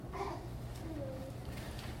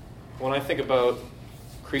When I think about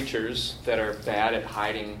creatures that are bad at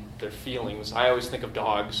hiding their feelings, I always think of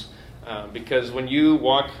dogs. Because when you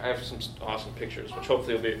walk, I have some awesome pictures, which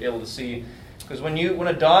hopefully you'll be able to see. Because when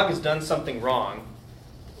a dog has done something wrong,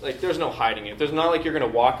 like there's no hiding it. There's not like you're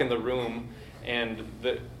going to walk in the room and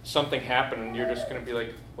something happened and you're just going to be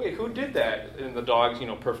like, wait, who did that? And the dog's,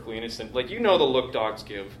 perfectly innocent. Like, the look dogs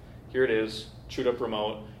give. Here it is, chewed up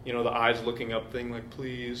remote. The eyes looking up thing, like,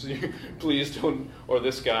 please, please don't. Or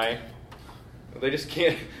this guy. They just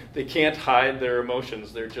can't hide their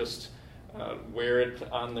emotions. They're just wear it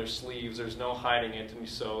on their sleeves. There's no hiding it. And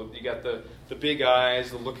so you got the big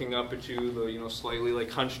eyes, the looking up at you, the slightly like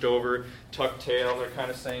hunched over, tucked tail. They're kind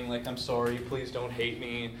of saying like, I'm sorry, please don't hate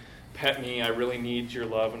me, pet me. I really need your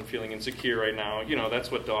love and feeling insecure right now. That's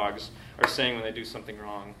what dogs are saying when they do something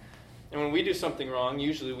wrong. And when we do something wrong,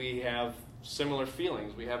 usually we have similar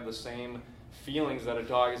feelings. We have the same feelings that a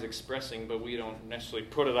dog is expressing, but we don't necessarily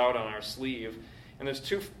put it out on our sleeve. And there's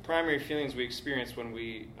two primary feelings we experience when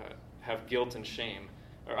we have guilt and shame.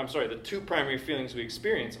 The two primary feelings we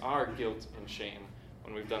experience are guilt and shame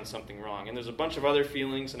when we've done something wrong. And there's a bunch of other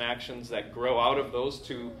feelings and actions that grow out of those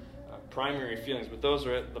two primary feelings, but those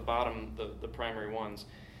are at the bottom, the primary ones.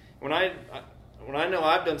 When I know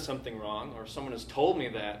I've done something wrong, or someone has told me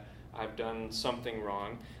that I've done something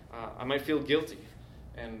wrong, I might feel guilty.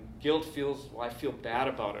 And guilt feels, I feel bad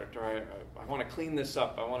about it, or I want to clean this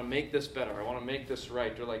up, I want to make this better, I want to make this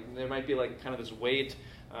right, or like there might be like kind of this weight.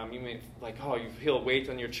 You may you feel a weight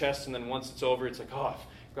on your chest, and then once it's over, it's like, oh,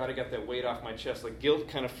 I've got to get that weight off my chest. Like guilt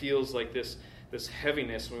kind of feels like this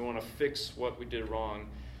heaviness, and we want to fix what we did wrong.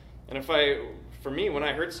 And for me, when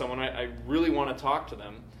I hurt someone, I really want to talk to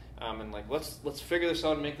them, and like let's figure this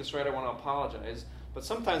out and make this right. I want to apologize, but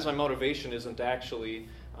sometimes my motivation isn't actually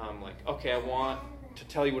okay, I want to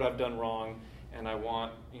tell you what I've done wrong, and I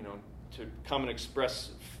want to come and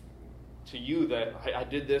express to you that I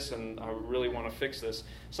did this and I really want to fix this.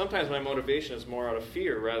 Sometimes my motivation is more out of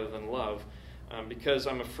fear rather than love, because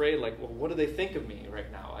I'm afraid, what do they think of me right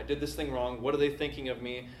now? I did this thing wrong. What are they thinking of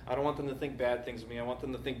me? I don't want them to think bad things of me. I want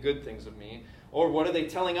them to think good things of me. Or what are they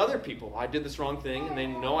telling other people? I did this wrong thing, and they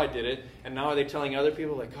know I did it, and now are they telling other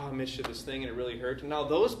people, like, oh, I missed you this thing, and it really hurt, and now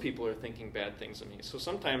those people are thinking bad things of me. So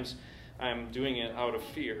sometimes I'm doing it out of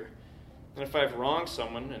fear. And if I've wronged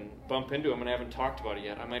someone and bump into them and I haven't talked about it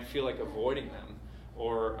yet, I might feel like avoiding them.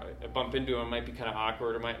 Or I bump into them, it might be kind of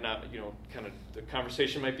awkward, or might not, the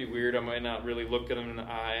conversation might be weird, I might not really look at them in the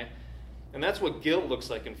eye. And that's what guilt looks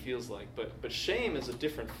like and feels like. But shame is a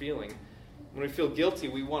different feeling. When we feel guilty,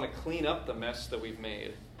 we want to clean up the mess that we've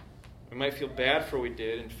made. We might feel bad for what we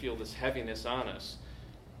did and feel this heaviness on us.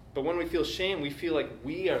 But when we feel shame, we feel like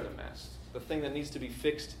we are the mess. The thing that needs to be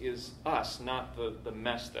fixed is us, not the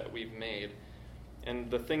mess that we've made. And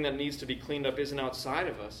the thing that needs to be cleaned up isn't outside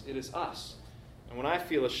of us, it is us. And when I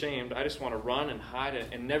feel ashamed, I just want to run and hide it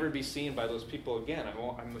and never be seen by those people again.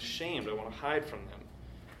 I'm ashamed, I want to hide from them.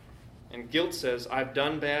 And guilt says, I've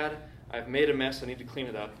done bad, I've made a mess, I need to clean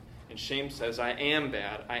it up. And shame says, I am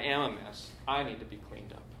bad, I am a mess, I need to be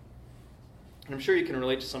cleaned up. And I'm sure you can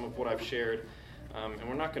relate to some of what I've shared. And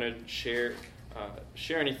we're not going to share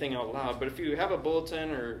anything out loud, but if you have a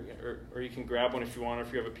bulletin or you can grab one if you want, or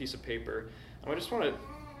if you have a piece of paper, I just want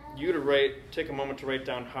you to take a moment to write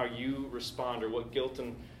down how you respond, or what guilt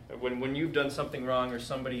and when you've done something wrong, or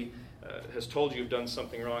somebody has told you you've done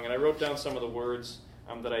something wrong. And I wrote down some of the words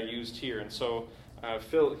that I used here. And so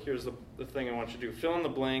Phil, here's the thing I want you to do. Fill in the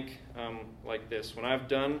blank like this. When I've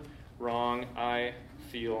done wrong, I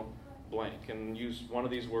feel blank. And use one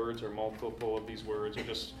of these words or multiple of these words, or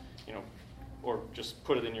just or just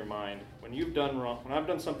put it in your mind. When I've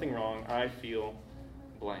done something wrong, I feel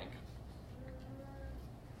blank.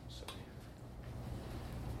 So.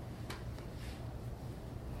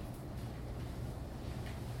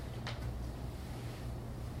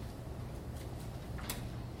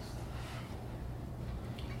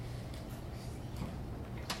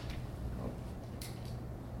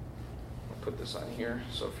 I'll put this on here,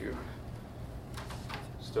 so if you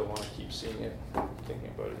still want to keep seeing it,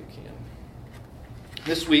 thinking about it, you can.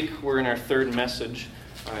 This week, we're in our third message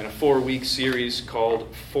in a 4-week series called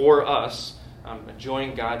For Us,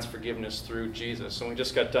 Enjoying God's Forgiveness Through Jesus. And we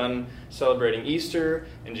just got done celebrating Easter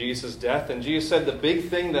and Jesus' death. And Jesus said, the big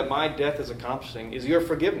thing that my death is accomplishing is your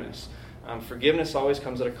forgiveness. Forgiveness always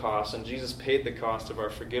comes at a cost, and Jesus paid the cost of our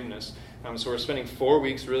forgiveness. So we're spending 4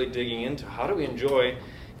 weeks really digging into how do we enjoy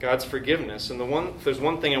God's forgiveness. And if there's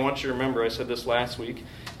one thing I want you to remember, I said this last week,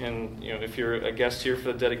 and if you're a guest here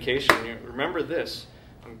for the dedication, remember this.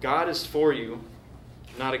 God is for you,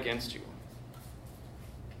 not against you.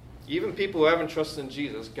 Even people who haven't trusted in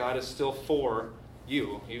Jesus, God is still for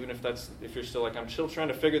you. Even if you're still like, I'm still trying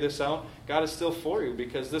to figure this out, God is still for you,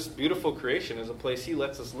 because this beautiful creation is a place he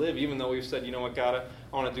lets us live, even though we've said, you know what, God,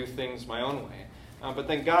 I want to do things my own way. But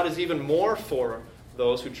then God is even more for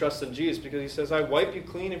those who trust in Jesus, because he says, I wipe you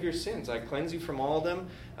clean of your sins. I cleanse you from all of them.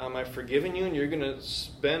 I've forgiven you, and you're going to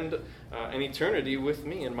spend an eternity with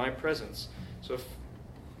me in my presence. So if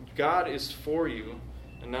God is for you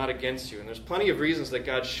and not against you, and there's plenty of reasons that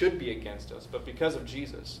God should be against us, but because of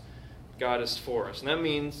Jesus, God is for us.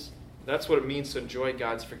 And that's what it means to enjoy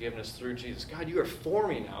God's forgiveness through Jesus. God, you are for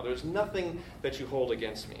me now. There's nothing that you hold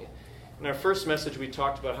against me. In our first message, we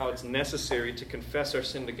talked about how it's necessary to confess our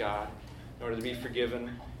sin to God in order to be forgiven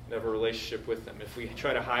and have a relationship with him. If we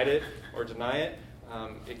try to hide it or deny it,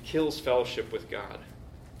 it kills fellowship with God.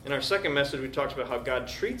 In our second message, we talked about how God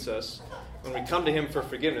treats us when we come to him for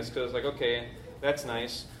forgiveness, because it's like, okay, that's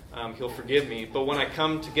nice. He'll forgive me. But when I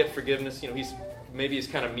come to get forgiveness, he's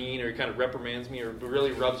kind of mean, or he kind of reprimands me, or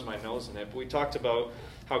really rubs my nose in it. But we talked about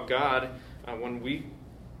how God, when we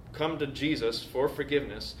come to Jesus for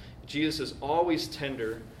forgiveness, Jesus is always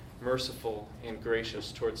tender, merciful, and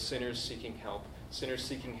gracious towards sinners seeking help. Sinners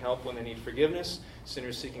seeking help when they need forgiveness.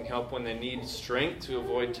 Sinners seeking help when they need strength to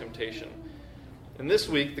avoid temptation. And this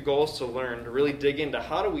week, the goal is to really dig into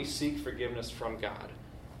how do we seek forgiveness from God.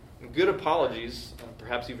 And good apologies,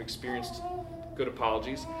 perhaps you've experienced good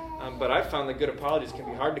apologies, but I've found that good apologies can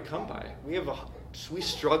be hard to come by. We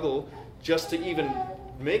struggle just to even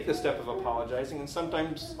make the step of apologizing, and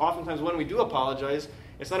oftentimes when we do apologize,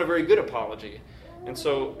 it's not a very good apology. And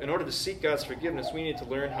so in order to seek God's forgiveness, we need to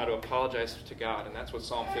learn how to apologize to God, and that's what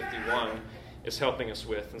Psalm 51 is helping us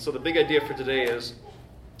with. And so the big idea for today is,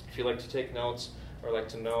 if you like to take notes or like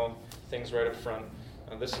to know things right up front,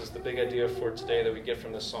 this is the big idea for today that we get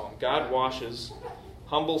from this psalm. God washes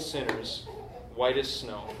humble sinners white as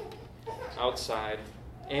snow, outside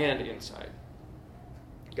and inside.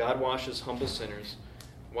 God washes humble sinners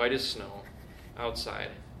white as snow, outside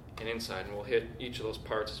and inside. And we'll hit each of those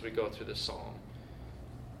parts as we go through this psalm.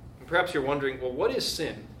 And perhaps you're wondering, well, what is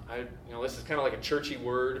sin? This is kind of like a churchy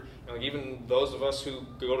word. Even those of us who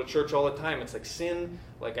go to church all the time, it's like sin.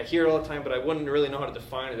 Like I hear it all the time, but I wouldn't really know how to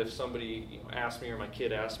define it if somebody asked me, or my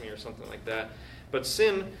kid asked me, or something like that. But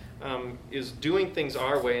sin is doing things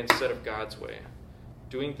our way instead of God's way.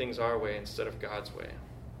 Doing things our way instead of God's way.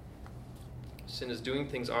 Sin is doing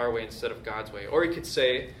things our way instead of God's way. Or you could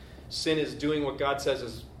say, sin is doing what God says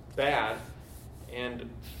is bad and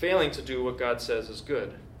failing to do what God says is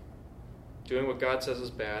good. Doing what God says is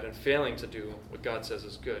bad and failing to do what God says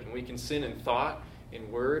is good. And we can sin in thought,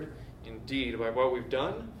 in word, in deed, by what we've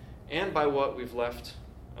done and by what we've left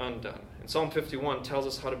undone. And Psalm 51 tells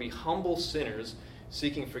us how to be humble sinners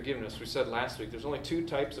seeking forgiveness. We said last week there's only two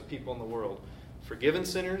types of people in the world: forgiven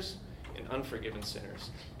sinners and unforgiven sinners.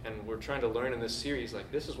 And we're trying to learn in this series,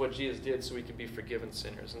 this is what Jesus did so we could be forgiven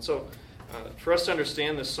sinners. And so for us to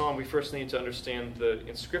understand this psalm, we first need to understand the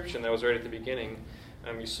inscription that was right at the beginning.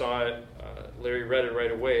 You saw it, Larry read it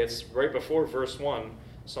right away. It's right before verse 1.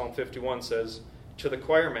 Psalm 51 says, "To the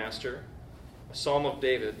choir master, a psalm of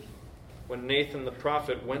David, when Nathan the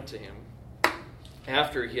prophet went to him,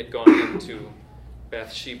 after he had gone into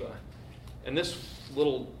Bathsheba." And this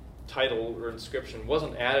little title or inscription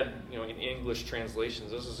wasn't added, in English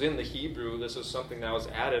translations. This is in the Hebrew. This is something that was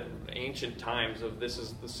added in ancient times. This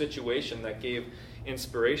is the situation that gave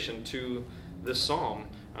inspiration to this psalm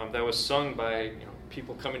that was sung by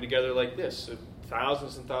people coming together like this.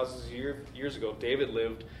 Thousands and thousands of years ago. David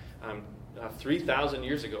lived 3,000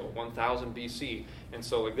 years ago, 1000 BC. And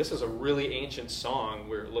so this is a really ancient song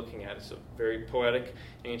we're looking at. It's a very poetic,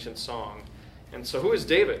 ancient song. And so who is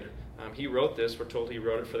David? He wrote this. We're told he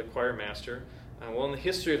wrote it for the choir master. In the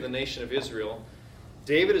history of the nation of Israel,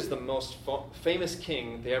 David is the most famous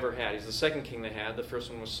king they ever had. He's the second king they had. The first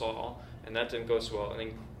one was Saul, and that didn't go so well. I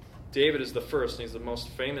think David is the first, and he's the most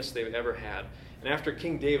famous they've ever had. And after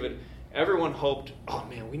King David, everyone hoped, oh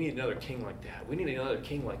man, we need another king like that. We need another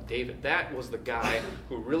king like David. That was the guy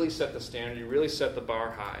who really set the standard. He really set the bar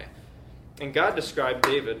high. And God described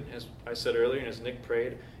David, as I said earlier and as Nick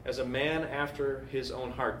prayed, as a man after his own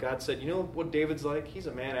heart. God said, you know what David's like? He's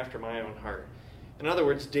a man after my own heart. In other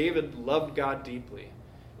words, David loved God deeply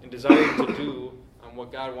and desired to do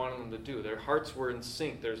what God wanted him to do. Their hearts were in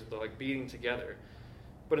sync. They're beating together.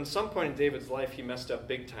 But in some point in David's life, he messed up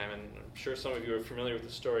big time, and I'm sure some of you are familiar with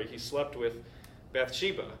the story. He slept with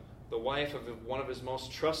Bathsheba, the wife of one of his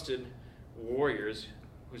most trusted warriors,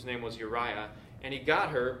 whose name was Uriah, and he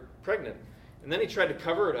got her pregnant. And then he tried to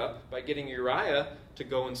cover it up by getting Uriah to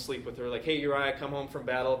go and sleep with her. Like, hey, Uriah, come home from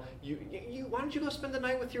battle. Why don't you go spend the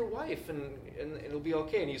night with your wife, and it'll be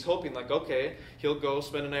okay. And he's hoping, okay, he'll go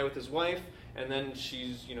spend a night with his wife, And then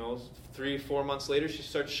she's, 3-4 months later, she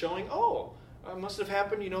starts showing, it must have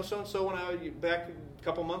happened, so-and-so when back a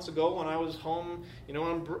couple months ago when I was home,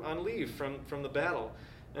 on leave from the battle.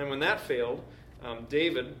 And when that failed,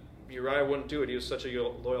 David, Uriah wouldn't do it. He was such a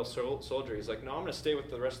loyal soldier. He's like, no, I'm going to stay with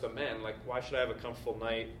the rest of the men. Like, why should I have a comfortable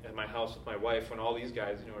night at my house with my wife when all these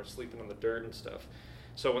guys, are sleeping in the dirt and stuff?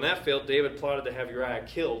 So when that failed, David plotted to have Uriah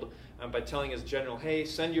killed by telling his general, hey,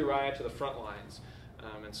 send Uriah to the front lines.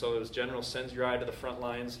 And so his general sends Uriah to the front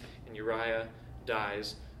lines, and Uriah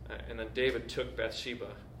dies. And then David took Bathsheba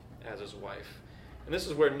as his wife. And this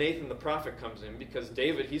is where Nathan the prophet comes in, because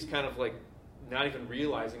David, he's kind of like not even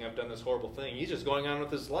realizing I've done this horrible thing. He's just going on with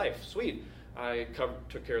his life. Sweet. I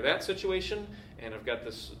took care of that situation, and I've got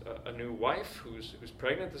this a new wife who's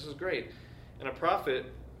pregnant. This is great. And a prophet,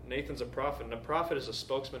 Nathan's a prophet, and a prophet is a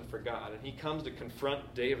spokesman for God. And he comes to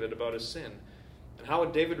confront David about his sin. And how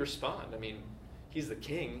would David respond? I mean, he's the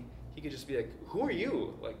king. He could just be like, who are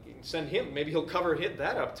you? Like, send him. Maybe he'll hit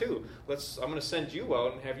that up too. I'm going to send you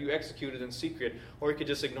out and have you executed in secret. Or he could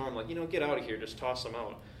just ignore him, like, get out of here. Just toss him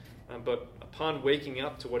out. But upon waking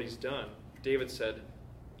up to what he's done, David said,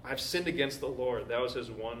 I've sinned against the Lord. That was his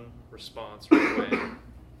one response right away.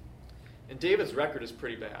 And David's record is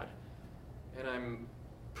pretty bad. And I'm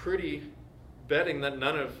pretty betting that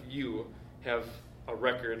none of you have a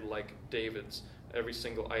record like David's, every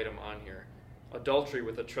single item on here. Adultery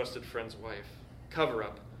with a trusted friend's wife,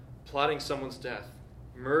 cover-up, plotting someone's death,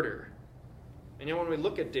 murder. And when we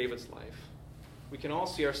look at David's life, we can all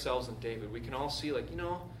see ourselves in David. We can all see,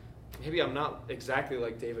 maybe I'm not exactly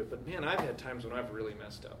like David, but man, I've had times when I've really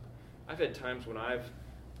messed up. I've had times when I've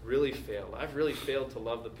really failed. I've really failed to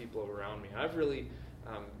love the people around me. I've really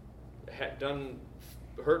done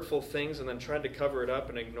hurtful things and then tried to cover it up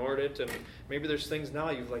and ignored it. And maybe there's things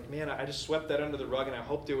now you've like, man, I just swept that under the rug and I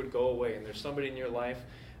hoped it would go away. And there's somebody in your life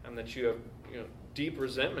that you have deep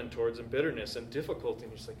resentment towards and bitterness and difficulty.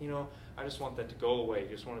 And you're just like, I just want that to go away. You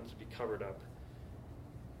just want it to be covered up.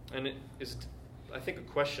 And it is, I think, a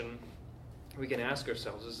question we can ask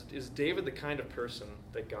ourselves is David the kind of person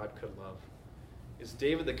that God could love? Is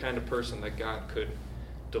David the kind of person that God could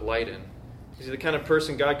delight in? Is he the kind of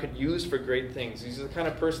person God could use for great things? Is he the kind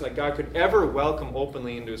of person that God could ever welcome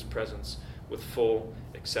openly into his presence with full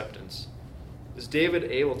acceptance? Is David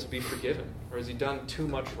able to be forgiven, or has he done too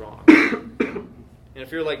much wrong? And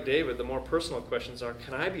if you're like David, the more personal questions are,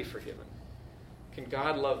 can I be forgiven? Can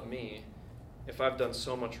God love me if I've done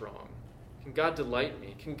so much wrong? Can God delight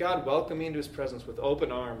me? Can God welcome me into his presence with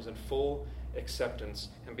open arms and full acceptance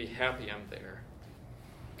and be happy I'm there?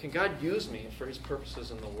 Can God use me for his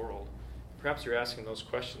purposes in the world? Perhaps you're asking those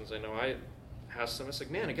questions. I know I asked them. It's like,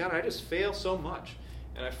 man, God, I just fail so much.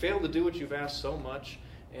 And I fail to do what you've asked so much.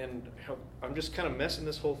 And I'm just kind of messing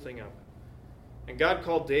this whole thing up. And God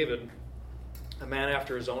called David a man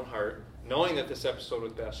after his own heart, knowing that this episode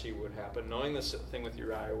with Bathsheba would happen, knowing this thing with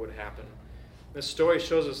Uriah would happen. This story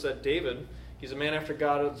shows us that David, he's a man after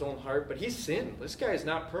God's own heart, but he's sinned. This guy is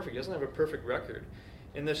not perfect. He doesn't have a perfect record.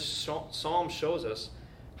 And this psalm shows us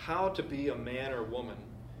how to be a man or woman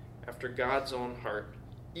after God's own heart,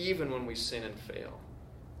 even when we sin and fail.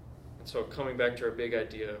 And so coming back to our big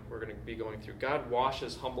idea we're going to be going through, God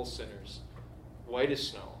washes humble sinners white as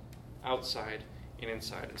snow, outside and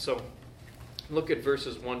inside. And so look at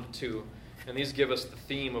verses 1 to 2, and these give us the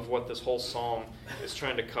theme of what this whole psalm is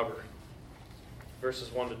trying to cover.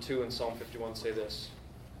 Verses 1 to 2 in Psalm 51 say this: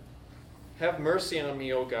 Have mercy on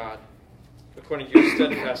me, O God, according to your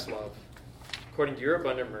steadfast love, according to your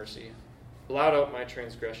abundant mercy. Blot out my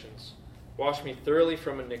transgressions. Wash me thoroughly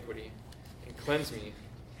from iniquity, and cleanse me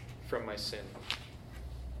from my sin.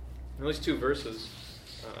 And these two verses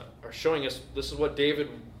are showing us this is what David,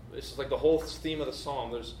 this is like the whole theme of the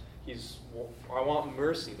psalm. I want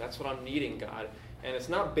mercy. That's what I'm needing, God. And it's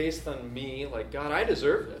not based on me, like, God, I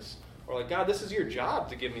deserve this. Or like, God, this is your job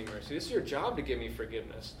to give me mercy. This is your job to give me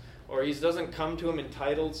forgiveness. Or he doesn't come to him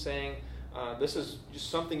entitled saying, this is just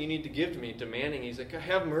something you need to give to me, demanding. He's like,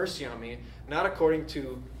 have mercy on me, not according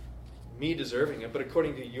to me deserving it, but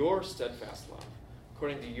according to your steadfast love,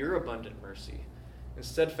 according to your abundant mercy. And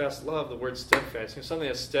steadfast love, the word steadfast, something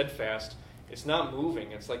that's steadfast, it's not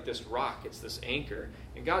moving. It's like this rock. It's this anchor.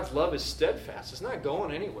 And God's love is steadfast. It's not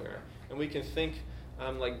going anywhere. And we can think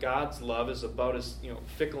like God's love is about as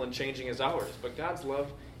fickle and changing as ours. But God's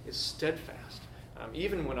love is steadfast,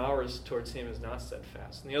 even when ours towards him is not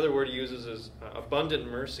steadfast. And the other word he uses is abundant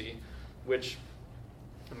mercy, which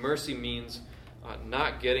mercy means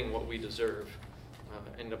not getting what we deserve.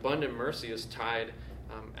 And abundant mercy is tied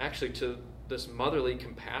actually to this motherly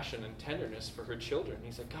compassion and tenderness for her children.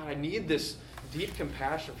 He's like, God, I need this deep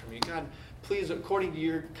compassion from you. God, please, according to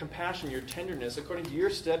your compassion, your tenderness, according to your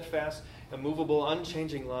steadfast, immovable,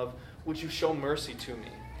 unchanging love, would you show mercy to me?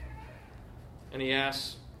 And he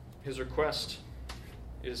asks, his request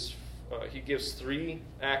is, he gives 3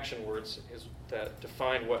 action words that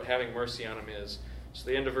define what having mercy on him is. So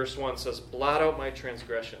the end of verse 1 says, blot out my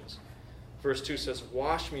transgressions. Verse 2 says,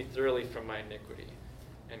 wash me thoroughly from my iniquity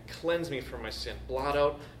and cleanse me from my sin. Blot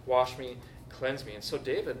out, wash me, cleanse me. And so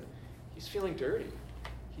David, he's feeling dirty.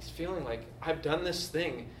 He's feeling like, I've done this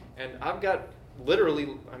thing, and I've got literally,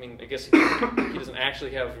 I guess he doesn't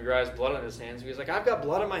actually have Uriah's blood on his hands. He's like, I've got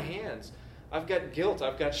blood on my hands. I've got guilt.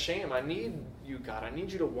 I've got shame. I need you, God. I need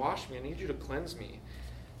you to wash me. I need you to cleanse me.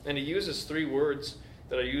 And he uses 3 words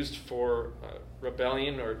that are used for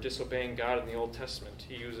rebellion or disobeying God in the Old Testament.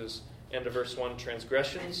 He uses, end of verse 1,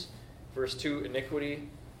 transgressions, verse 2, iniquity,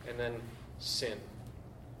 and then sin.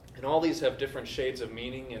 And all these have different shades of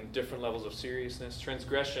meaning and different levels of seriousness.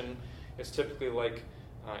 Transgression is typically like,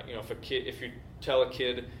 if you tell a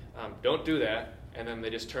kid, don't do that, and then they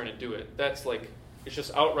just turn and do it. That's like, it's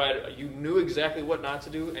just outright, you knew exactly what not to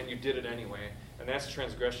do, and you did it anyway. And that's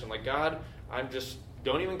transgression. Like, God,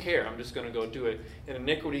 don't even care. I'm just going to go do it. And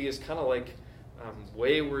iniquity is kind of like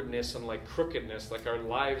waywardness and like crookedness. Like our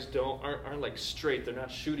lives aren't like straight. They're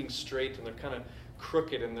not shooting straight, and they're kind of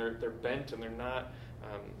crooked, and they're bent, and they're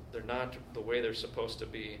not the way they're supposed to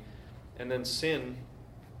be. And then sin,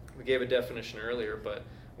 we gave a definition earlier, but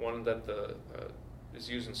one that is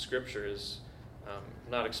used in Scripture is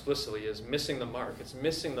not explicitly, is missing the mark. It's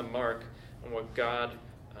missing the mark on what God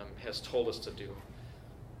has told us to do.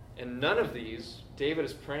 And none of these, David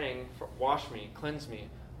is praying for wash me, cleanse me,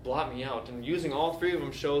 blot me out. And using all 3 of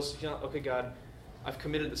them shows, okay, God, I've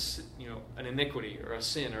committed this, an iniquity or a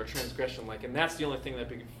sin or a transgression, and that's the only thing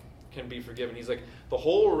that can be forgiven. He's like, the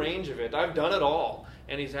whole range of it, I've done it all.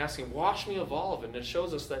 And he's asking, wash me of all of it. And it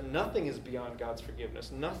shows us that nothing is beyond God's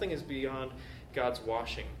forgiveness. Nothing is beyond God's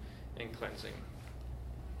washing and cleansing.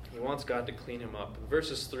 He wants God to clean him up. And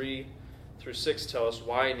verses 3 through 6 tell us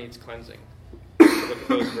why he needs cleansing. Look at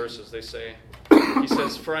those verses. He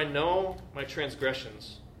says, for I know my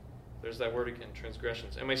transgressions. There's that word again,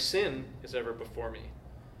 transgressions. And my sin is ever before me.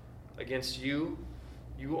 Against you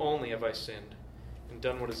only have I sinned, and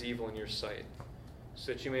done what is evil in your sight,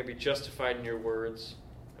 so that you may be justified in your words,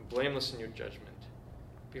 and blameless in your judgment.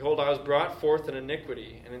 Behold, I was brought forth in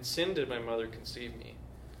iniquity, and in sin did my mother conceive me.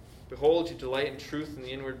 Behold, you delight in truth in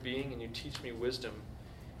the inward being, and you teach me wisdom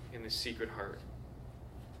in the secret heart.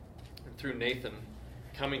 And through Nathan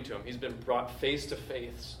coming to him, he's been brought face to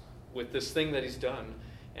face with this thing that he's done.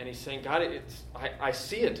 And he's saying, God, I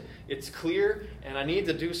see it. It's clear, and I need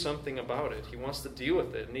to do something about it. He wants to deal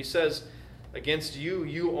with it. And he says, against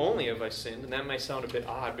you only have I sinned. And that might sound a bit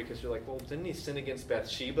odd, because you're like, well, didn't he sin against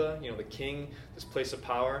Bathsheba, the king, this place of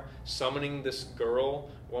power, summoning this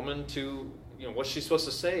woman to, what's she supposed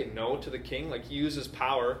to say? No to the king? Like, he uses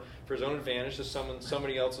power for his own advantage to summon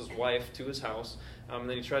somebody else's wife to his house. And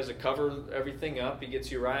then he tries to cover everything up. He gets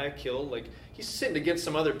Uriah killed. Like, he's sinned against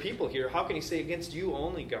some other people here. How can he say, against you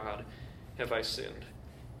only, God, have I sinned?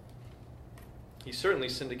 He certainly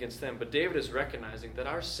sinned against them. But David is recognizing that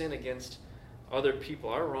our sin against other people,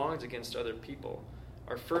 our wrongs against other people,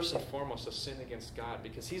 are first and foremost a sin against God,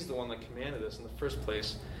 because he's the one that commanded us in the first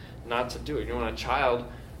place not to do it. When a child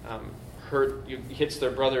hits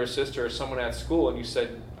their brother or sister or someone at school, and you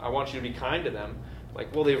said, I want you to be kind to them,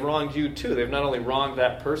 like, well, they've wronged you too. They've not only wronged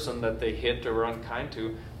that person that they hit or were unkind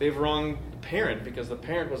to, they've wronged the parent, because the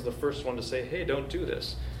parent was the first one to say, hey, don't do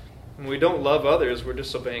this. When we don't love others, we're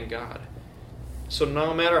disobeying God. So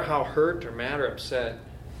no matter how hurt or mad or upset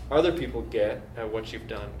other people get at what you've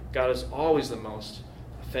done, God is always the most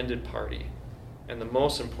offended party and the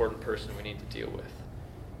most important person we need to deal with.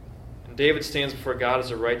 And David stands before God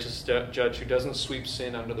as a righteous judge who doesn't sweep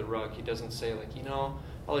sin under the rug. He doesn't say, I'll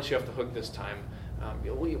let you off the hook this time.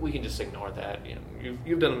 We can just ignore that.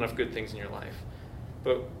 You've done enough good things in your life.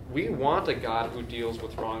 But we want a God who deals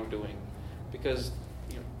with wrongdoing, because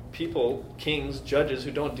people, kings, judges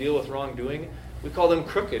who don't deal with wrongdoing, we call them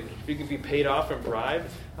crooked. If you can be paid off and bribed,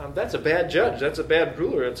 that's a bad judge. That's a bad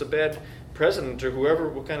ruler. It's a bad president or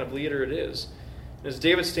what kind of leader it is. And as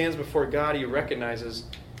David stands before God, he recognizes,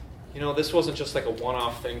 this wasn't just like a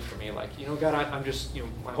one-off thing for me. God, I'm just,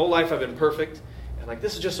 my whole life I've been perfect. And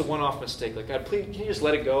this is just a one-off mistake. God, please, can you just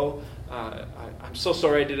let it go? I'm so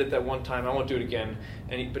sorry I did it that one time. I won't do it again.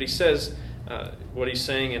 But he says, what he's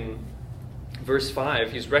saying in verse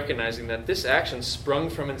 5, he's recognizing that this action sprung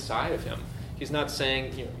from inside of him. He's not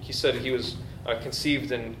saying, he said he was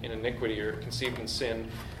conceived in iniquity or conceived in sin.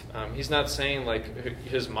 He's not saying like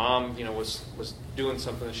his mom, was doing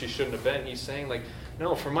something that she shouldn't have been. He's saying like,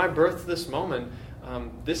 no, from my birth to this moment,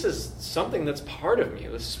 this is something that's part of me.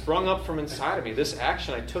 This sprung up from inside of me. This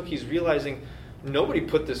action I took, he's realizing nobody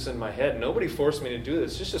put this in my head. Nobody forced me to do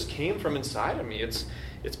this. This just came from inside of me. It's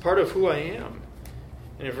part of who I am.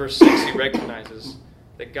 And in verse 6, he recognizes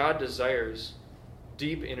that God desires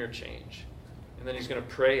deep interchange. And then he's going to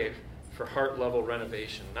pray for heart-level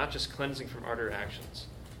renovation, not just cleansing from outer actions.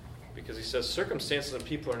 Because he says, circumstances and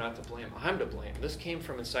people are not to blame. I'm to blame. This came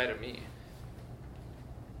from inside of me.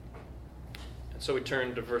 And so we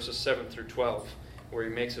turn to verses 7 through 12, where he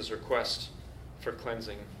makes his request for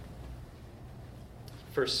cleansing.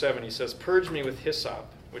 Verse 7, he says, purge me with hyssop,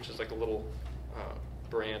 which is like a little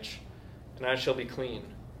branch, and I shall be clean.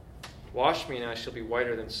 Wash me, and I shall be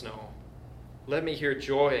whiter than snow. Let me hear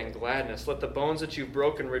joy and gladness. Let the bones that you've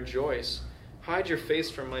broken rejoice. Hide your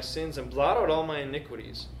face from my sins and blot out all my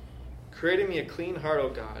iniquities. Create in me a clean heart, O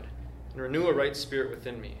God, and renew a right spirit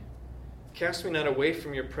within me. Cast me not away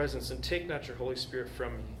from your presence, and take not your Holy Spirit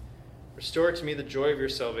from me. Restore to me the joy of your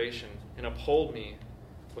salvation, and uphold me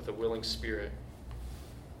with a willing spirit.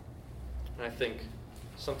 And I think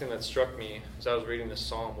something that struck me as I was reading this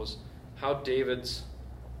psalm was how he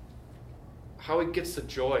gets the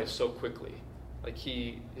joy so quickly. Like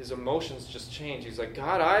his emotions just change. He's like,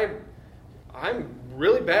 God, I'm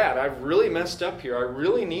really bad. I've really messed up here. I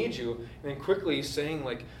really need you. And then quickly he's saying,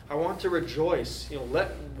 like, I want to rejoice.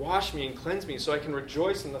 Wash me and cleanse me so I can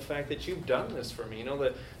rejoice in the fact that you've done this for me.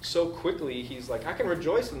 That so quickly he's like, I can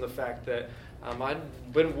rejoice in the fact that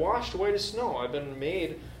I've been washed white as snow. I've been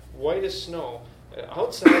made white as snow,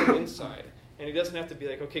 outside and inside. And he doesn't have to be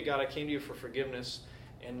like, okay, God, I came to you for forgiveness,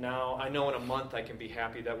 and now I know in a month I can be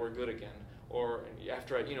happy that we're good again. Or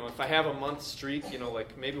after if I have a month streak,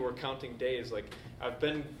 like maybe we're counting days, like I've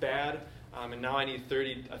been bad, and now I need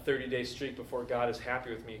a 30-day streak before God is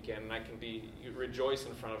happy with me again, and I can rejoice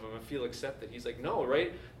in front of him and feel accepted. He's like, no,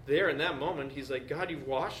 right there in that moment, he's like, God, you've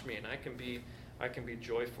washed me, and I can be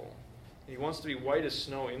joyful. And he wants to be white as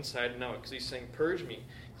snow inside and out, because he's saying, purge me,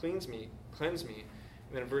 cleanse me, cleanse me.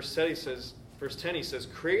 And then in verse 10 he says,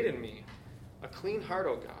 create in me a clean heart,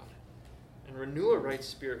 O God, and renew a right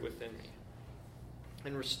spirit within me.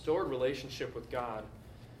 And restored relationship with God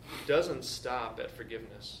doesn't stop at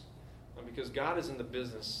forgiveness, because God is in the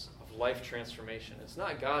business of life transformation. It's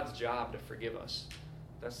not God's job to forgive us.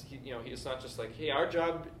 It's not just like, hey, our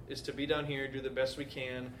job is to be down here, do the best we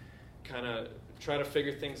can, kind of try to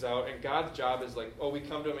figure things out. And God's job is like, we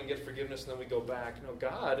come to him and get forgiveness, and then we go back. No,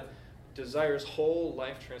 God desires whole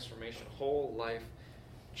life transformation, whole life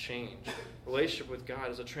change. Relationship with God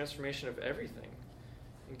is a transformation of everything.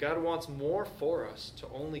 And God wants more for us than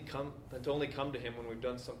to only come to him when we've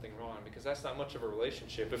done something wrong, because that's not much of a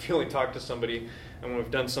relationship if you only talk to somebody and when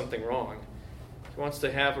we've done something wrong. He wants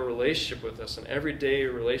to have a relationship with us, an everyday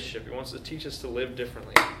relationship. He wants to teach us to live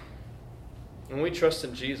differently. When we trust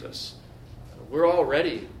in Jesus, we're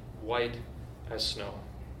already white as snow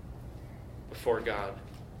before God.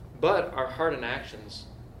 But our heart and actions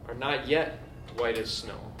are not yet white as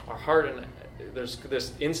snow. Our heart and there's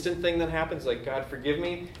this instant thing that happens, like, God, forgive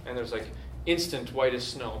me, and there's like instant white as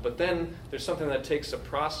snow. But then there's something that takes a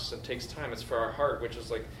process and takes time. It's for our heart, which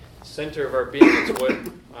is like the center of our being. It's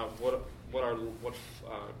what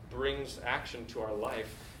brings action to our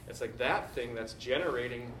life. It's like that thing that's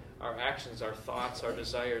generating our actions, our thoughts, our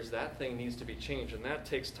desires. That thing needs to be changed, and that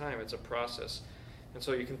takes time. It's a process. And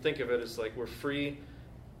so you can think of it as like we're free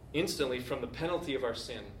instantly from the penalty of our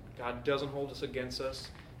sin. God doesn't hold us against us.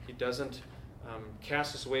 He doesn't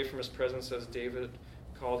cast us away from his presence, as David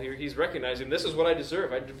called here. He's recognizing, this is what I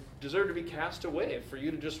deserve. I deserve to be cast away, for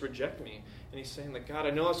you to just reject me. And he's saying, like, God,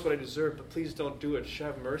 I know that's what I deserve, but please don't do it. Just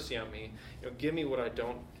have mercy on me. Give me what I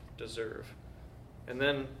don't deserve. And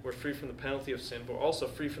then we're free from the penalty of sin, but we're also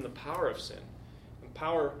free from the power of sin. And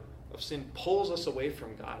power of sin pulls us away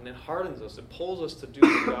from God, and it hardens us. It pulls us to do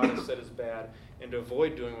what God has said is bad and to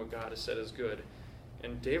avoid doing what God has said is good.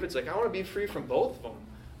 And David's like, I want to be free from both of them.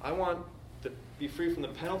 I want to be free from the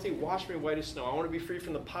penalty, wash me white as snow. I want to be free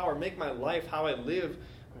from the power, make my life, how I live,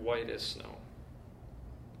 white as snow.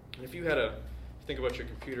 And if you think about your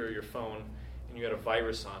computer or your phone, and you had a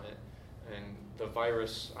virus on it, and the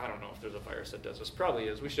virus, I don't know if there's a virus that does this, probably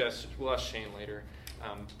is. We'll ask Shane later.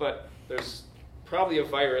 But there's probably a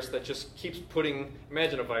virus that just keeps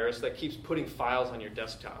imagine a virus that keeps putting files on your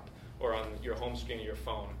desktop or on your home screen of your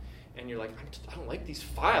phone. and you're like, I don't like these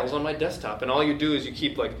files on my desktop. And all you do is you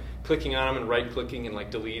keep like clicking on them and right-clicking and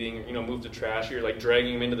like deleting, move the trash. You're like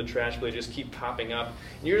dragging them into the trash, but they just keep popping up.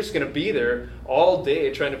 And you're just going to be there all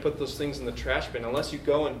day trying to put those things in the trash bin unless you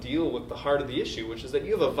go and deal with the heart of the issue, which is that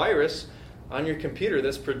you have a virus on your computer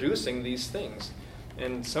that's producing these things.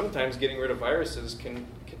 And sometimes getting rid of viruses can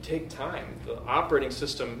take time. The operating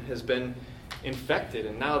system has been infected,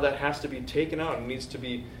 and now that has to be taken out and needs to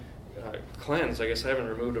be cleansed. I guess I haven't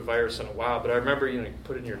removed a virus in a while, but I remember you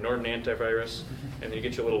put in your Norton antivirus, and then you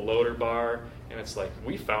get your little loader bar, and it's like,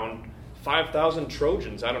 we found 5,000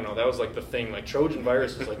 Trojans. I don't know, that was like the thing, like Trojan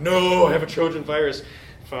virus is like, no, I have a Trojan virus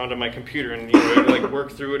found on my computer, and you like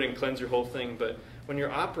work through it and cleanse your whole thing. But when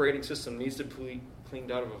your operating system needs to be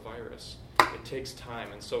cleaned out of a virus, it takes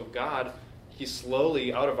time. And so God, He's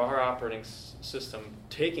slowly, out of our operating system,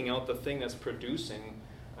 taking out the thing that's producing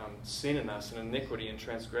sin in us and iniquity and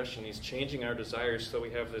transgression. He's changing our desires so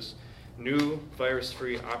we have this new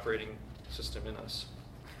virus-free operating system in us.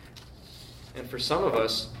 And for some of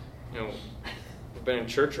us, we've been in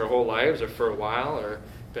church our whole lives or for a while, or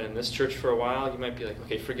been in this church for a while, you might be like,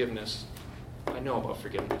 okay, forgiveness. I know about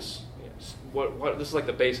forgiveness. What? This is like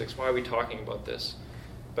the basics. Why are we talking about this?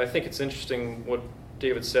 But I think it's interesting what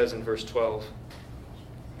David says in verse 12.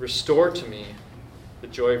 Restore to me the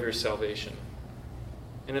joy of your salvation.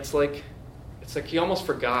 And it's like he almost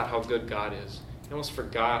forgot how good God is. He almost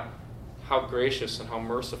forgot how gracious and how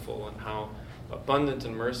merciful and how abundant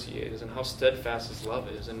in mercy he is and how steadfast his love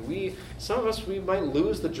is. And some of us, we might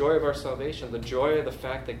lose the joy of our salvation, the joy of the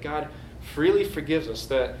fact that God freely forgives us,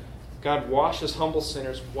 that God washes humble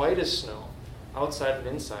sinners white as snow, outside and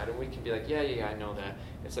inside. And we can be like, yeah, I know that.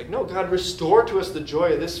 It's like, no, God, restore to us the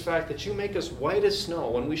joy of this fact that you make us white as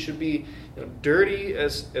snow when we should be dirty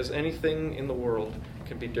as anything in the world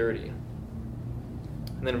can be dirty.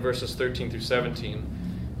 And then in verses 13 through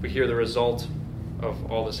 17, we hear the result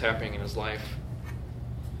of all this happening in his life.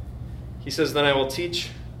 He says, then I will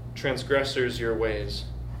teach transgressors your ways,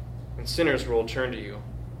 and sinners will turn to you.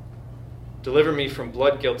 Deliver me from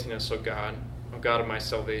blood guiltiness, O God of my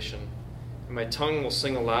salvation, and my tongue will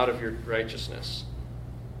sing aloud of your righteousness.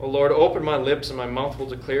 O Lord, open my lips, and my mouth will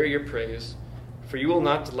declare your praise. For you will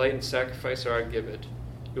not delight in sacrifice, or I give it.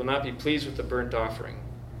 You will not be pleased with the burnt offering.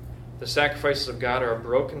 The sacrifices of God are a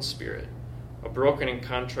broken spirit, a broken and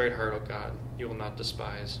contrite heart, O God, you will not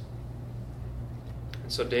despise.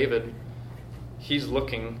 And so David, he's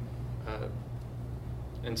looking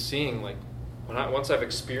and seeing, like, once I've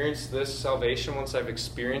experienced this salvation, once I've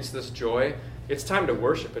experienced this joy, it's time to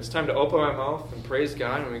worship. It's time to open my mouth and praise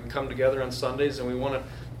God. And we come together on Sundays and we want to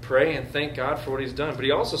pray and thank God for what he's done. But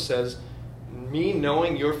he also says, me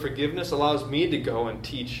knowing your forgiveness allows me to go and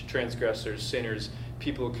teach transgressors, sinners,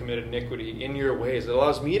 people who committed iniquity in your ways. It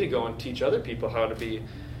allows me to go and teach other people how to be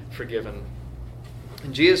forgiven.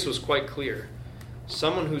 And Jesus was quite clear.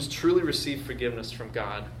 Someone who's truly received forgiveness from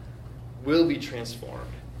God will be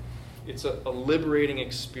transformed. It's a liberating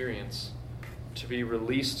experience to be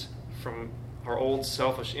released from our old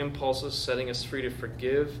selfish impulses, setting us free to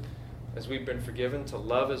forgive as we've been forgiven, to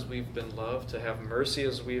love as we've been loved, to have mercy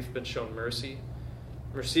as we've been shown mercy.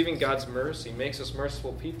 Receiving God's mercy makes us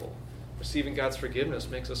merciful people. Receiving God's forgiveness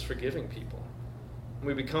makes us forgiving people. And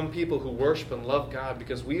we become people who worship and love God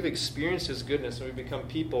because we've experienced his goodness, and we become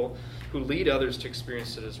people who lead others to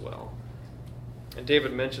experience it as well. And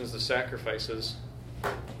David mentions the sacrifices.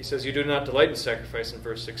 He says, you do not delight in sacrifice in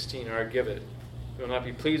verse 16, or I give it. You will not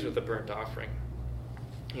be pleased with the burnt offering.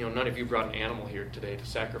 None of you brought an animal here today to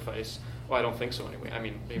sacrifice. Well, I don't think so anyway. I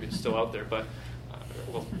mean, maybe it's still out there, but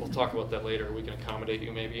we'll talk about that later. We can accommodate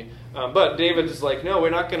you maybe. But David is like, no, we're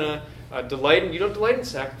not going to delight in, you don't delight in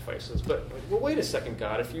sacrifices. But, well, wait a second,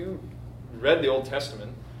 God. If you read the Old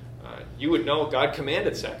Testament, you would know God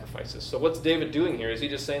commanded sacrifices. So what's David doing here? Is he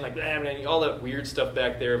just saying, like, man, all that weird stuff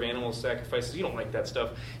back there of animal sacrifices, you don't like that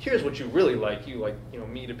stuff. Here's what you really like. You like,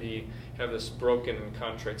 me to have this broken and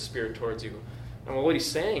contrite spirit towards you. And what he's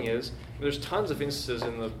saying is, there's tons of instances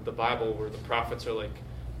in the Bible where the prophets are like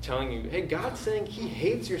telling you, hey, God's saying he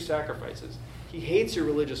hates your sacrifices. He hates your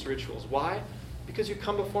religious rituals. Why? Because you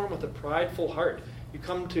come before him with a prideful heart. You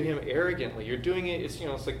come to him arrogantly. You're doing it, it's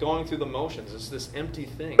like going through the motions. It's this empty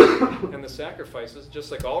thing. And the sacrifices, just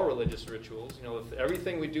like all religious rituals,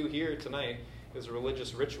 everything we do here tonight is a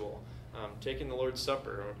religious ritual. Taking the Lord's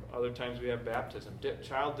Supper, or other times we have baptism,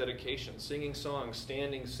 child dedication, singing songs,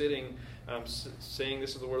 standing, sitting, saying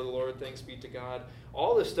this is the word of the Lord, thanks be to God.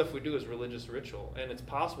 All this stuff we do is religious ritual, and it's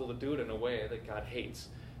possible to do it in a way that God hates,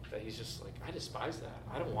 that he's just like, I despise that.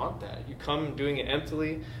 I don't want that. You come doing it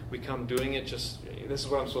emptily. We come doing it just, this is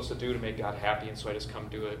what I'm supposed to do to make God happy, and so I just come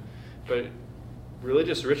do it. But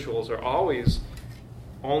religious rituals are always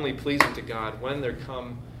only pleasing to God when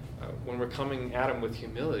when we're coming at Him with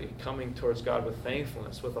humility, coming towards God with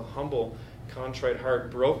thankfulness, with a humble, contrite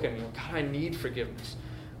heart, broken. God, I need forgiveness.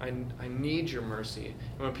 I need your mercy.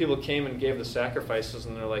 And when people came and gave the sacrifices,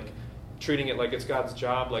 and they're like treating it like it's God's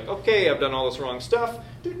job, like, okay, I've done all this wrong stuff,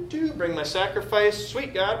 bring my sacrifice,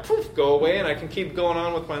 sweet God, poof, go away, and I can keep going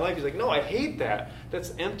on with my life. He's like, no, I hate that.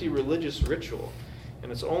 That's empty religious ritual.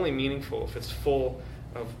 And it's only meaningful if it's full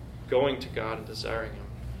of going to God and desiring Him.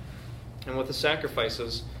 And with the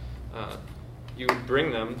sacrifices, you would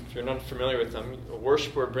bring them, if you're not familiar with them, a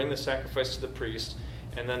worshiper would bring the sacrifice to the priest,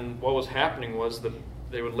 and then what was happening was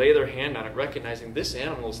they would lay their hand on it, recognizing this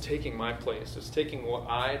animal is taking my place. It's taking what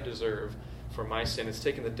I deserve for my sin. It's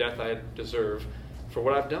taking the death I deserve for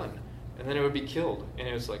what I've done. And then it would be killed. And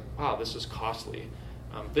it was like, wow, this is costly.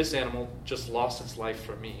 This animal just lost its life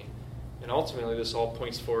for me. And ultimately, this all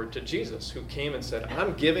points forward to Jesus, who came and said,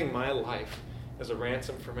 I'm giving my life as a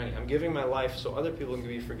ransom for many. I'm giving my life so other people can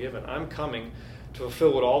be forgiven. I'm coming to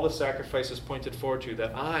fulfill what all the sacrifices pointed forward to,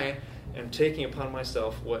 that I am taking upon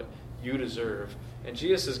myself what you deserve. And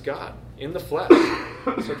Jesus is God in the flesh.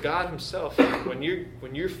 So God Himself, when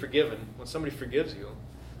you're forgiven, when somebody forgives you,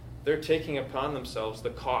 they're taking upon themselves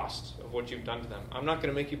the cost of what you've done to them. I'm not going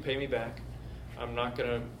to make you pay me back. I'm not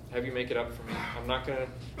going to have you make it up for me. I'm not going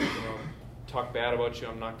to talk bad about you.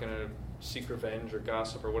 I'm not going to seek revenge or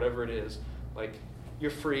gossip or whatever it is. Like,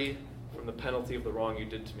 you're free from the penalty of the wrong you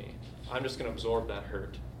did to me. I'm just going to absorb that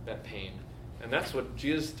hurt, that pain. And that's what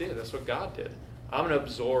Jesus did. That's what God did. I'm going to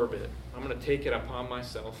absorb it. I'm going to take it upon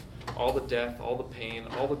myself. All the death, all the pain,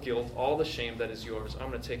 all the guilt, all the shame that is yours. I'm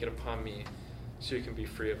going to take it upon me so you can be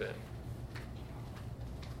free of it.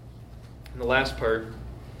 And the last part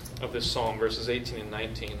of this psalm, verses 18 and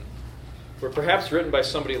 19, were perhaps written by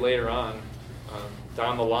somebody later on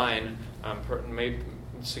down the line. Maybe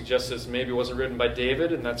suggests this maybe wasn't written by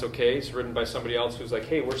David, and that's okay. It's written by somebody else who's like,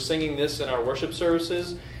 hey, we're singing this in our worship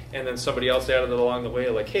services, and then somebody else added it along the way,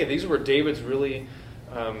 like, hey, these were David's really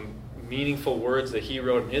meaningful words that he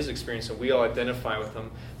wrote in his experience, and we all identify with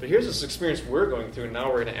them. But here's this experience we're going through, and now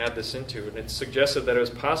we're going to add this into it. And it's suggested that it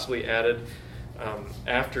was possibly added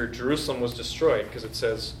after Jerusalem was destroyed, because it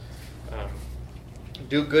says,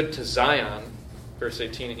 do good to Zion, verse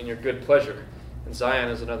 18, in your good pleasure. And Zion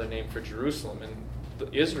is another name for Jerusalem. And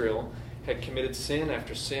Israel had committed sin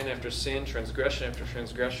after sin after sin, transgression after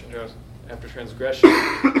transgression after transgression,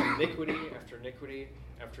 iniquity after iniquity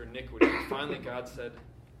after iniquity. And finally God said,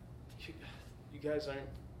 you guys aren't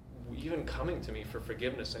even coming to me for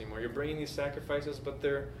forgiveness anymore. You're bringing these sacrifices, but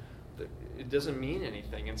it doesn't mean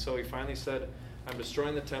anything. And so He finally said, I'm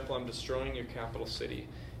destroying the temple, I'm destroying your capital city.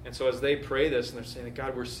 And so as they pray this, and they're saying,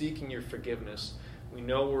 God, we're seeking your forgiveness. We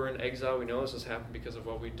know we're in exile. We know this has happened because of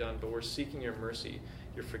what we've done, but we're seeking your mercy,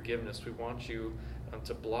 your forgiveness. We want you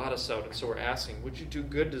to blot us out. And so we're asking, would you do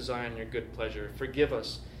good to Zion, your good pleasure? Forgive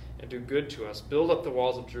us and do good to us. Build up the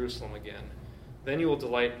walls of Jerusalem again. Then you will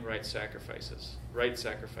delight in right sacrifices,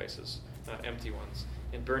 not empty ones,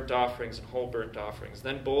 in burnt offerings and whole burnt offerings.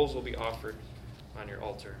 Then bulls will be offered on your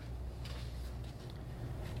altar.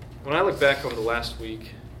 When I look back over the last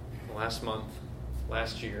week, the last month,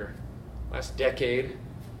 last year, last decade,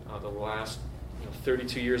 the last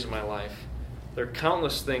 32 years of my life, there are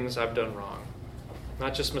countless things I've done wrong.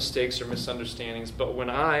 Not just mistakes or misunderstandings, but when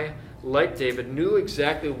I, like David, knew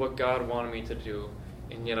exactly what God wanted me to do,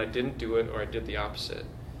 and yet I didn't do it, or I did the opposite.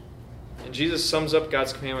 And Jesus sums up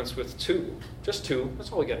God's commandments with two. Just two.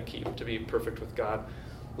 That's all we got to keep to be perfect with God.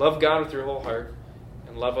 Love God with your whole heart,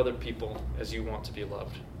 and love other people as you want to be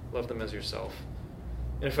loved. Love them as yourself.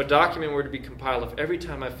 And if a document were to be compiled of every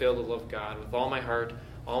time I failed to love God with all my heart,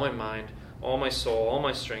 all my mind, all my soul, all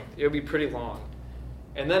my strength, it would be pretty long.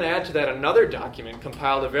 And then add to that another document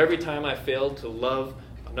compiled of every time I failed to love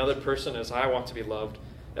another person as I want to be loved,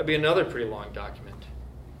 that'd be another pretty long document.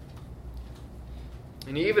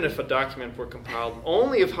 And even if a document were compiled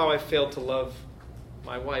only of how I failed to love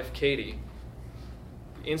my wife, Katie,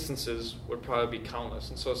 instances would probably be countless.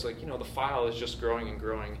 And so it's like, the file is just growing and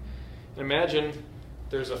growing. And imagine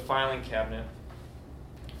there's a filing cabinet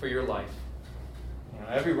for your life.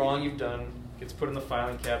 Every wrong you've done gets put in the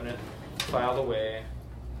filing cabinet, filed away,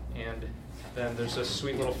 and then there's this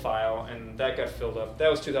sweet little file, and that got filled up. That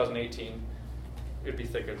was 2018. It'd be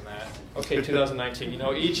thicker than that. Okay, 2019.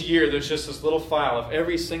 Each year there's just this little file of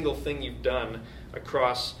every single thing you've done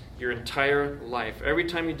across your entire life. Every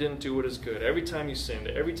time you didn't do what is good, every time you sinned,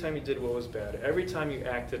 every time you did what was bad, every time you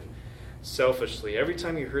acted selfishly, every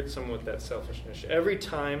time you hurt someone with that selfishness, every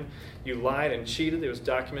time you lied and cheated, it was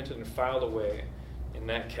documented and filed away in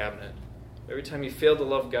that cabinet. Every time you fail to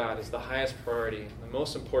love God as the highest priority, the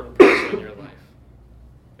most important person in your life.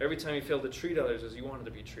 Every time you fail to treat others as you wanted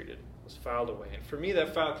to be treated, was filed away. And for me,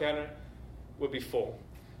 that file cabinet would be full.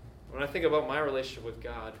 When I think about my relationship with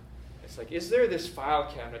God, it's like, is there this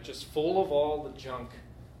file cabinet just full of all the junk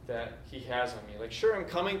that he has on me? Like, sure, I'm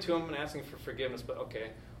coming to him and asking for forgiveness, but okay,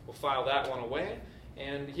 we'll file that one away.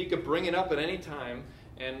 And he could bring it up at any time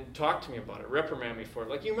and talk to me about it, reprimand me for it.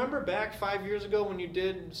 Like, you remember back 5 years ago when you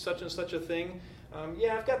did such and such a thing?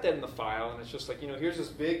 Yeah, I've got that in the file. And it's just like, here's this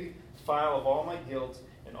big file of all my guilt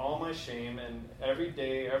and all my shame, and every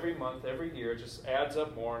day, every month, every year, it just adds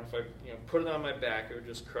up more. And if I put it on my back, it would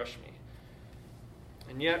just crush me.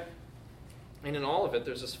 And yet, and in all of it,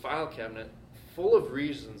 there's this file cabinet full of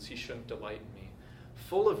reasons he shouldn't delight in me,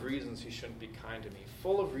 full of reasons he shouldn't be kind to me,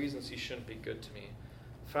 full of reasons he shouldn't be good to me.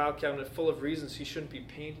 File cabinet full of reasons he shouldn't be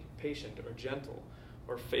patient or gentle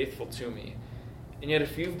or faithful to me. And yet,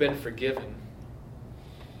 if you've been forgiven,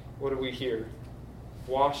 what do we hear?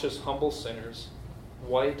 Wash as humble sinners,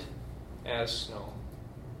 white as snow,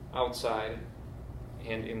 outside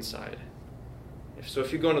and inside. So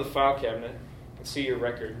if you go into the file cabinet and see your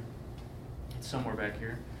record, it's somewhere back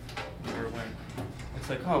here. It's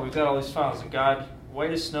like, oh, we've got all these files, and God,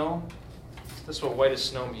 white as snow. This is what white as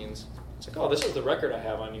snow means. It's like, oh, this is the record I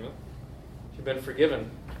have on you. You've been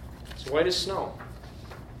forgiven. It's white as snow.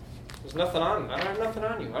 There's nothing on. I don't have nothing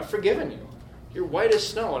on you. I've forgiven you. You're white as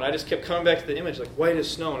snow. And I just kept coming back to the image, like white as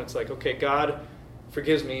snow. And it's like, okay, God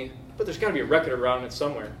forgives me, but there's got to be a record around it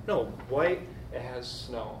somewhere. No, white as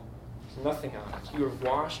snow. There's nothing on it. You are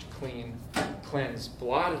washed, clean, cleansed,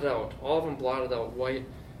 blotted out. All of them blotted out, white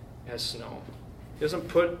as snow. He doesn't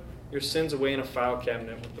put your sins away in a file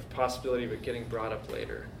cabinet with the possibility of it getting brought up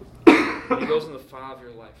later. He goes in the file of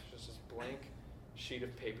your life, just this blank sheet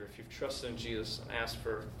of paper, if you've trusted in Jesus and asked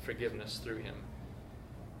for forgiveness through him.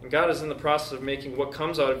 And God is in the process of making what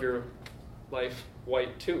comes out of your life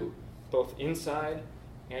white too, both inside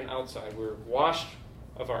and outside. We're washed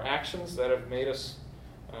of our actions that have made us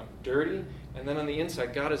dirty, and then on the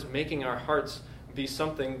inside, God is making our hearts be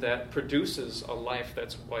something that produces a life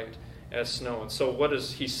that's white as snow. And so what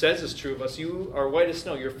he says is true of us. You are white as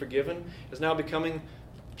snow. You're forgiven is now becoming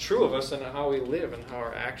true of us and how we live and how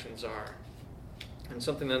our actions are. And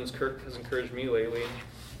something that has encouraged me lately,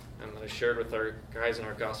 and that I shared with our guys in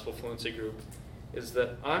our Gospel Fluency group, is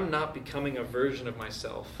that I'm not becoming a version of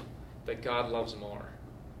myself that God loves more.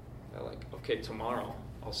 I okay, tomorrow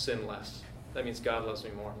I'll sin less. That means God loves me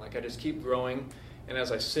more. I just keep growing, and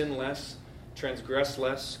as I sin less, transgress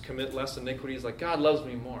less, commit less iniquities, God loves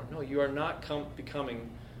me more. No, you are not becoming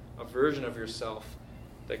a version of yourself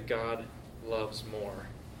that God loves more.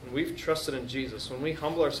 When we've trusted in Jesus, when we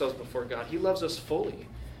humble ourselves before God, he loves us fully.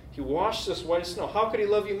 He washed us white as snow. How could he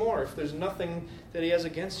love you more if there's nothing that he has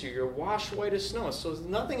against you? You're washed white as snow, so there's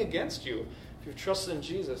nothing against you. If you've trusted in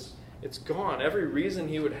Jesus, it's gone. Every reason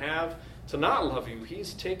he would have to not love you,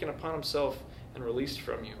 he's taken upon himself and released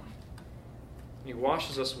from you. He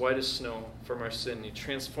washes us white as snow from our sin. He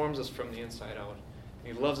transforms us from the inside out.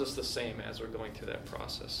 He loves us the same as we're going through that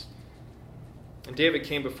process. And David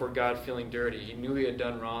came before God feeling dirty. He knew he had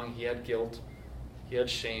done wrong. He had guilt. He had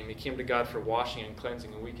shame. He came to God for washing and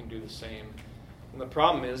cleansing, and we can do the same. And the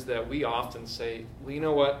problem is that we often say, well, you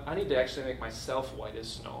know what? I need to actually make myself white as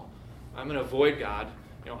snow. I'm going to avoid God.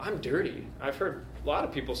 I'm dirty. I've heard a lot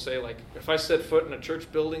of people say, if I set foot in a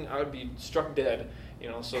church building, I would be struck dead.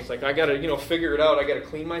 So it's I got to, figure it out. I got to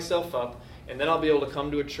clean myself up, and then I'll be able to come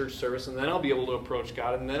to a church service, and then I'll be able to approach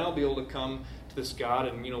God, and then I'll be able to come to this God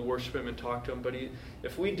and, worship him and talk to him. But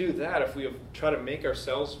if we do that, if we try to make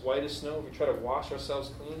ourselves white as snow, if we try to wash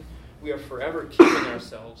ourselves clean, we are forever keeping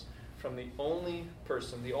ourselves from the only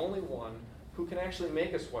person, the only one who can actually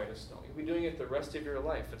make us white as snow. You'll be doing it the rest of your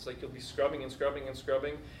life. It's you'll be scrubbing and scrubbing and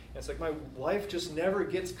scrubbing. And it's my life just never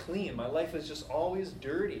gets clean. My life is just always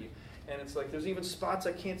dirty. And it's there's even spots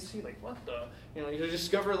I can't see. What the? You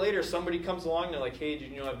discover later somebody comes along and they're like, hey,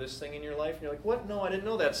 did you have this thing in your life? And you're like, what? No, I didn't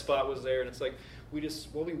know that spot was there. And it's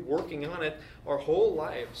we'll be working on it our whole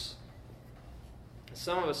lives. And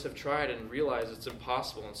some of us have tried and realized it's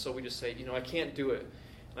impossible. And so we just say, I can't do it.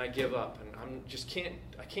 And I give up. And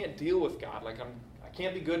I can't deal with God. I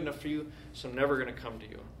can't be good enough for you, so I'm never going to come to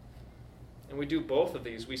you. And we do both of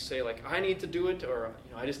these. We say, I need to do it, or,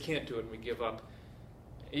 I just can't do it, and we give up.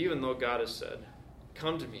 Even though God has said,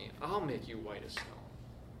 come to me, I'll make you white as snow.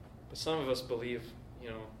 But some of us believe,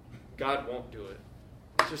 God won't do it.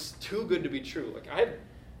 It's just too good to be true.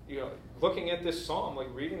 Looking at this psalm,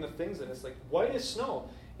 reading the things, and it's white as snow.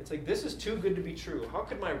 It's this is too good to be true. How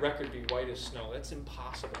could my record be white as snow? That's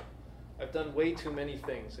impossible. I've done way too many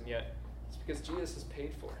things, and yet it's because Jesus has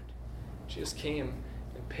paid for it. Jesus came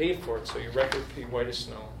and paid for it, so your record will be white as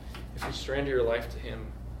snow if you surrender your life to him,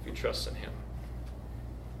 if you trust in him.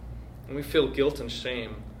 And we feel guilt and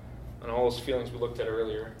shame on all those feelings we looked at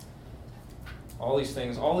earlier. All these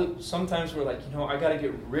things. Sometimes we're like, I got to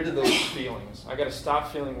get rid of those feelings. I got to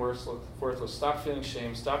stop feeling worthless, stop feeling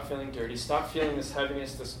shame, stop feeling dirty, stop feeling this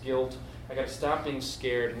heaviness, this guilt. I got to stop being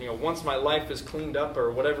scared. And once my life is cleaned up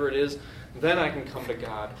or whatever it is, then I can come to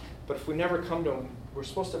God. But if we never come to him, we're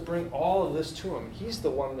supposed to bring all of this to him. He's the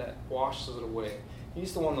one that washes it away.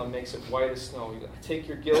 He's the one that makes it white as snow. You take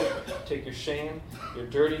your guilt, take your shame, your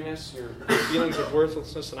dirtiness, your feelings of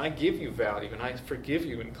worthlessness, and I give you value, and I forgive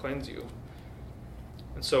you and cleanse you.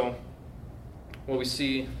 And so, what we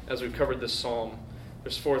see as we've covered this psalm,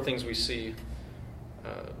 there's 4 things we see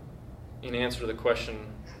in answer to the question,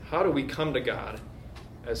 how do we come to God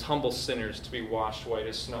as humble sinners to be washed white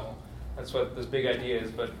as snow? That's what this big idea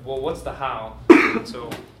is. But, what's the how? And so,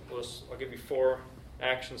 I'll give you 4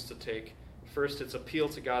 actions to take. First, it's appeal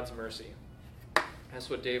to God's mercy. That's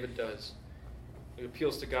what David does. He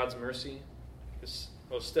appeals to God's mercy, his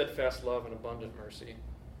steadfast love and abundant mercy.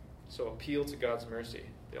 So appeal to God's mercy.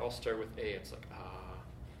 They all start with A. It's like,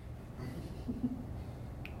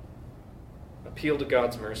 Appeal to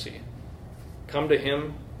God's mercy. Come to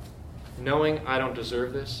him knowing I don't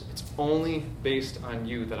deserve this. It's only based on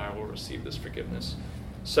you that I will receive this forgiveness.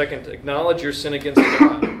 Second, acknowledge your sin against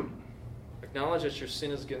God. Acknowledge that your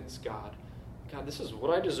sin is against God. God, this is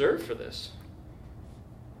what I deserve for this.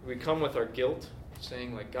 We come with our guilt,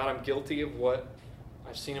 saying, God, I'm guilty of what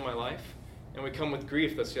I've seen in my life. And we come with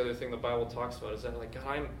grief. That's the other thing the Bible talks about, is that,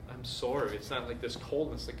 God, I'm sorry. It's not like this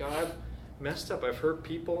coldness. God, I've messed up. I've hurt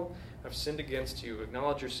people. I've sinned against you.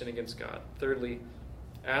 Acknowledge your sin against God. Thirdly,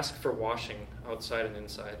 ask for washing outside and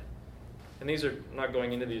inside. And these are I'm not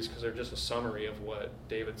going into these because they're just a summary of what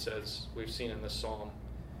David says we've seen in this psalm.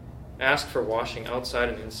 Ask for washing outside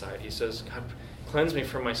and inside. He says, God, cleanse me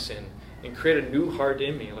from my sin and create a new heart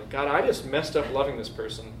in me. God, I just messed up loving this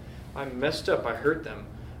person. I messed up. I hurt them.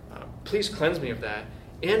 Please cleanse me of that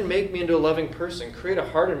and make me into a loving person. Create a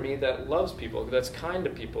heart in me that loves people, that's kind to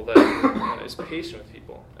people, that is patient with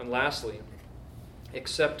people. And lastly,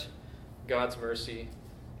 accept God's mercy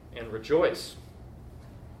and rejoice!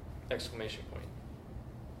 Exclamation point.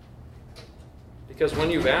 Because when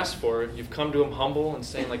you've asked for it, you've come to him humble and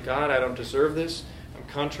saying, God, I don't deserve this. I'm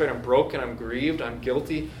contrite, I'm broken, I'm grieved, I'm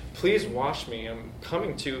guilty. Please wash me. I'm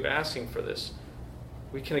coming to you asking for this.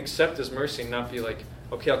 We can accept his mercy and not be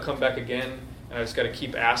okay, I'll come back again, and I just got to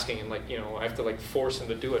keep asking, and I have to force him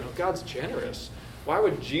to do it. No, God's generous. Why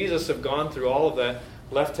would Jesus have gone through all of that,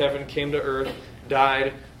 left heaven, came to earth,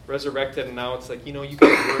 died, resurrected, and now it's you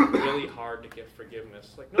got to work really hard to get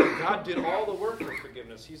forgiveness? No, God did all the work for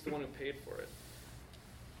forgiveness. He's the one who paid for it.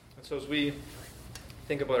 And so as we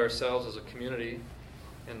think about ourselves as a community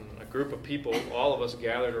and a group of people, all of us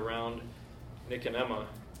gathered around Nick and Emma,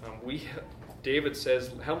 David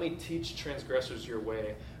says, help me teach transgressors your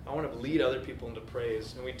way. I want to lead other people into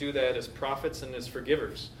praise. And we do that as prophets and as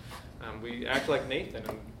forgivers. We act like Nathan.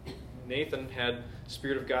 And Nathan had the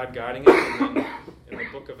Spirit of God guiding him. And then in the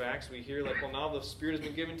book of Acts, we hear, now the Spirit has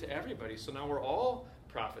been given to everybody. So now we're all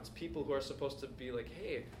prophets, people who are supposed to be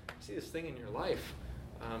hey, I see this thing in your life.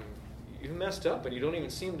 You messed up and you don't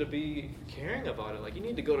even seem to be caring about it. You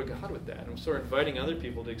need to go to God with that. And so we're inviting other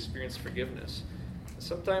people to experience forgiveness. And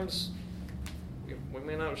sometimes we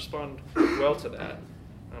may not respond well to that,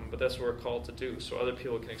 but that's what we're called to do, so other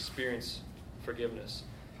people can experience forgiveness.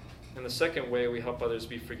 And the second way we help others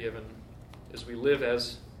be forgiven is we live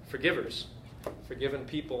as forgivers. Forgiven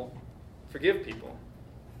people forgive people.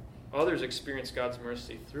 Others experience God's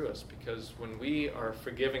mercy through us, because when we are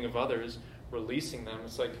forgiving of others, releasing them,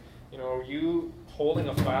 it's you holding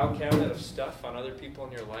a file cabinet of stuff on other people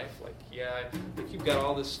in your life. I think you've got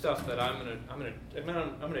all this stuff that I'm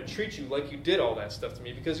gonna treat you like you did all that stuff to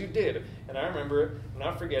me, because you did, and I remember it. I'm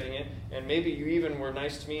not forgetting it. And maybe you even were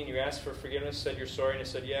nice to me and you asked for forgiveness, said you're sorry, and I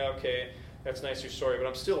said, yeah, okay, that's nice, you're sorry, but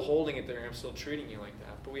I'm still holding it there. I'm still treating you like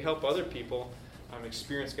that. But we help other people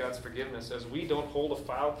experience God's forgiveness as we don't hold a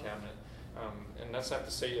file cabinet. And that's not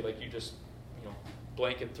to say you just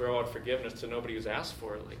blanket throw out forgiveness to nobody who's asked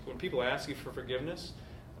for it. When people ask you for forgiveness,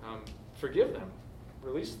 forgive them,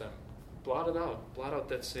 release them, blot out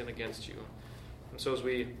that sin against you. And so as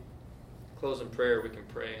we close in prayer, we can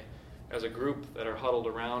pray as a group that are huddled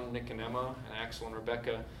around Nick and Emma and Axel and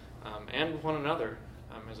Rebecca, and one another,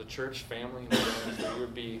 as a church family, and that we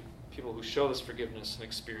would be people who show this forgiveness and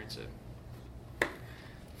experience it.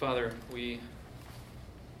 Father, we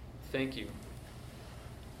thank you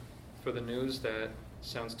for the news that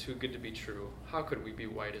sounds too good to be true. How could we be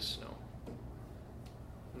white as snow?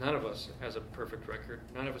 None of us has a perfect record.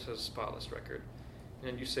 None of us has a spotless record.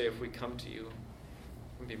 And you say if we come to you,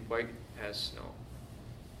 we'll be white as snow.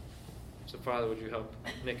 So Father, would you help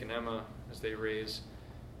Nick and Emma as they raise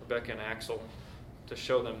Rebecca and Axel to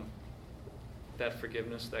show them that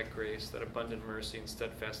forgiveness, that grace, that abundant mercy and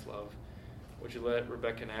steadfast love. Would you let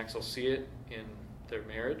Rebecca and Axel see it in their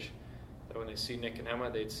marriage? That when they see Nick and Emma,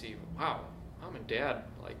 they'd see, wow, Mom and Dad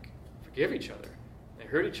forgive each other. They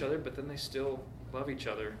hurt each other, but then they still love each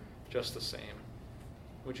other just the same.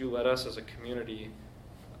 Would you let us as a community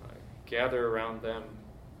gather around them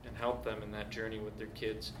and help them in that journey with their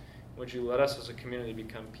kids? Would you let us as a community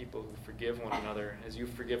become people who forgive one another as you've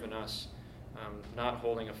forgiven us, not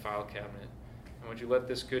holding a file cabinet? And would you let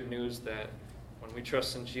this good news that when we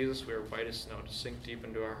trust in Jesus, we are white as snow to sink deep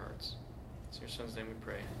into our hearts? It's in your Son's name we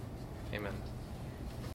pray. Amen.